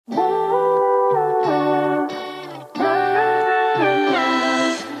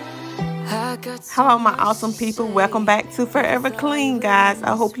Hello my awesome people, welcome back to Forever Clean, guys.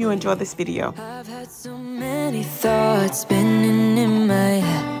 I hope you enjoy this video. I've had so many thoughts spinning in my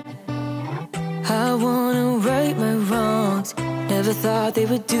head. I wanna right my wrongs, never thought they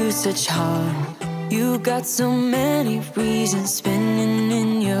would do such harm. You got so many reasons spinning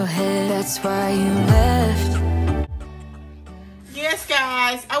in your head, that's why you left. Yes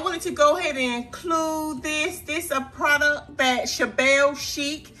guys, I wanted to go ahead and include this is a product that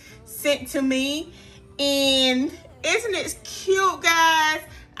Sheek sent to me, and isn't it cute, guys?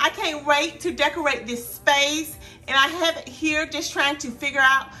 I can't wait to decorate this space, and I have it here just trying to figure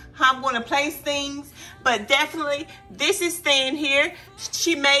out how I'm going to place things, but definitely this is staying here.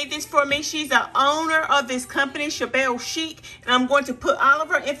 She made this for me. She's the owner of this company, Sheek, and I'm going to put all of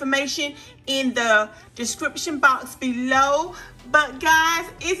her information in the description box below. But guys,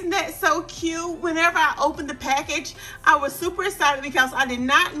 isn't that so cute? Whenever I opened the package, I was super excited because I did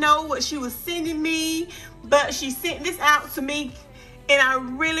not know what she was sending me, but she sent this out to me, and I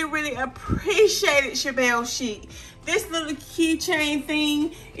really appreciate it, Sheek. This little keychain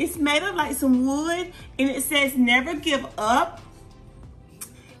thing, it's made of like some wood, and it says never give up.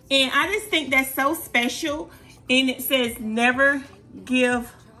 And I just think that's so special. And it says never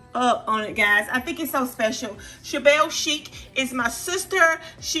give up on it, guys. I think it's so special. Sheek is my sister.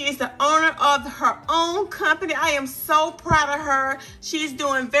 She is the owner of her own company. I am so proud of her. She's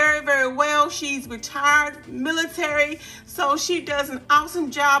doing very well. She's retired military, so she does an awesome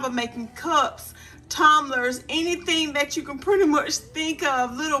job of making cups, tumblers, anything that you can pretty much think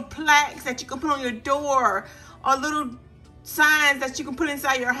of, little plaques that you can put on your door, or little signs that you can put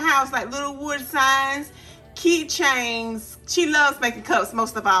inside your house, like little wood signs, keychains. She loves making cups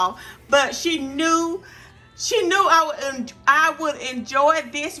most of all, but she knew I would enjoy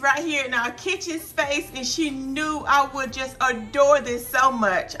this right here in our kitchen space, and she knew I would just adore this so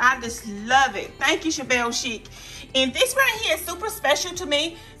much. I just love it. Thank you, Sheek. And this right here is super special to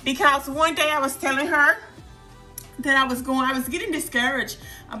me because one day I was telling her that I was getting discouraged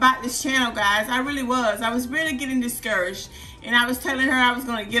about this channel, guys. I really was. I was really getting discouraged. And I was telling her I was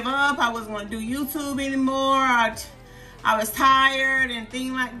going to give up. I wasn't going to do YouTube anymore. I was tired and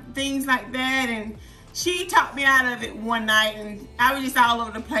things like that. And she talked me out of it one night, and I was just all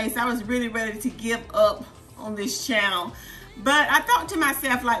over the place. I was really ready to give up on this channel. But I thought to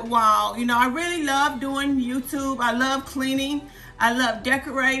myself, like, wow, you know, I really love doing YouTube. I love cleaning. I love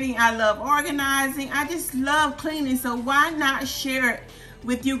decorating. I love organizing. I just love cleaning. So why not share it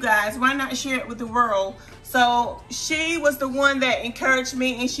with you guys? Why not share it with the world? So she was the one that encouraged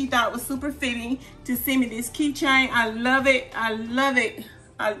me, and she thought it was super fitting to send me this keychain. I love it. I love it.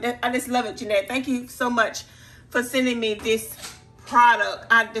 I just love it, Jeanette. Thank you so much for sending me this product.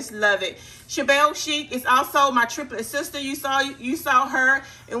 I just love it. Sheek is also my triplet sister. You saw her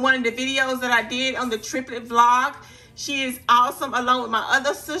in one of the videos that I did on the triplet vlog. She is awesome along with my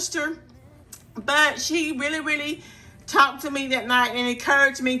other sister. But she really talked to me that night and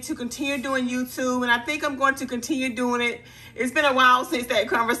encouraged me to continue doing YouTube, and I think I'm going to continue doing it. It's been a while since that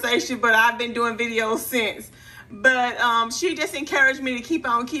conversation, but I've been doing videos since. But she just encouraged me to keep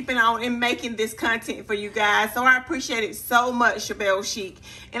on keeping on and making this content for you guys. So I appreciate it so much, Sheek.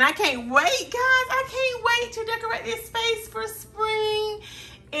 And I can't wait, guys. I can't wait to decorate this space for spring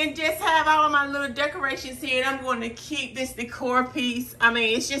and just have all of my little decorations here. And I'm going to keep this decor piece. I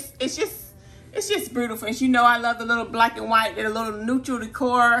mean, it's just beautiful. And you know I love the little black and white, the little neutral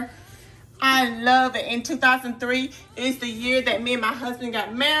decor. I love it. In 2003 is the year that me and my husband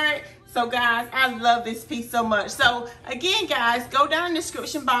got married. So guys, I love this piece so much. So again, guys, go down in the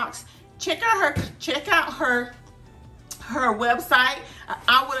description box. Check out her website.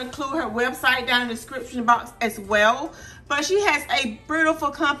 I will include her website down in the description box as well. But she has a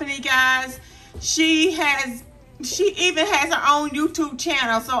beautiful company, guys. She even has her own YouTube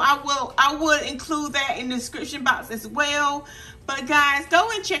channel. So I would include that in the description box as well. But guys, go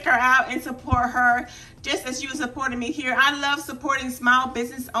and check her out and support her just as you supported me here. I love supporting small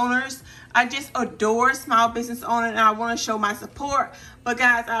business owners. I just adore small business owners, and I want to show my support. But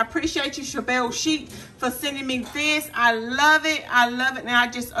guys, I appreciate you, Sheek, for sending me this. I love it, and I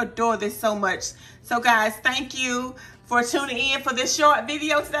just adore this so much. So guys, thank you for tuning in for this short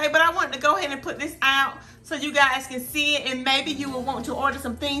video today. But I wanted to go ahead and put this out so you guys can see it, and maybe you will want to order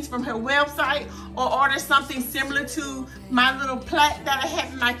some things from her website, or order something similar to my little plaque that I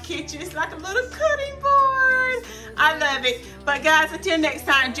have in my kitchen. It's like a little cutting board. I love it. But guys, until next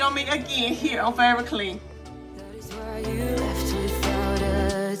time, join me again here on Forever Clean.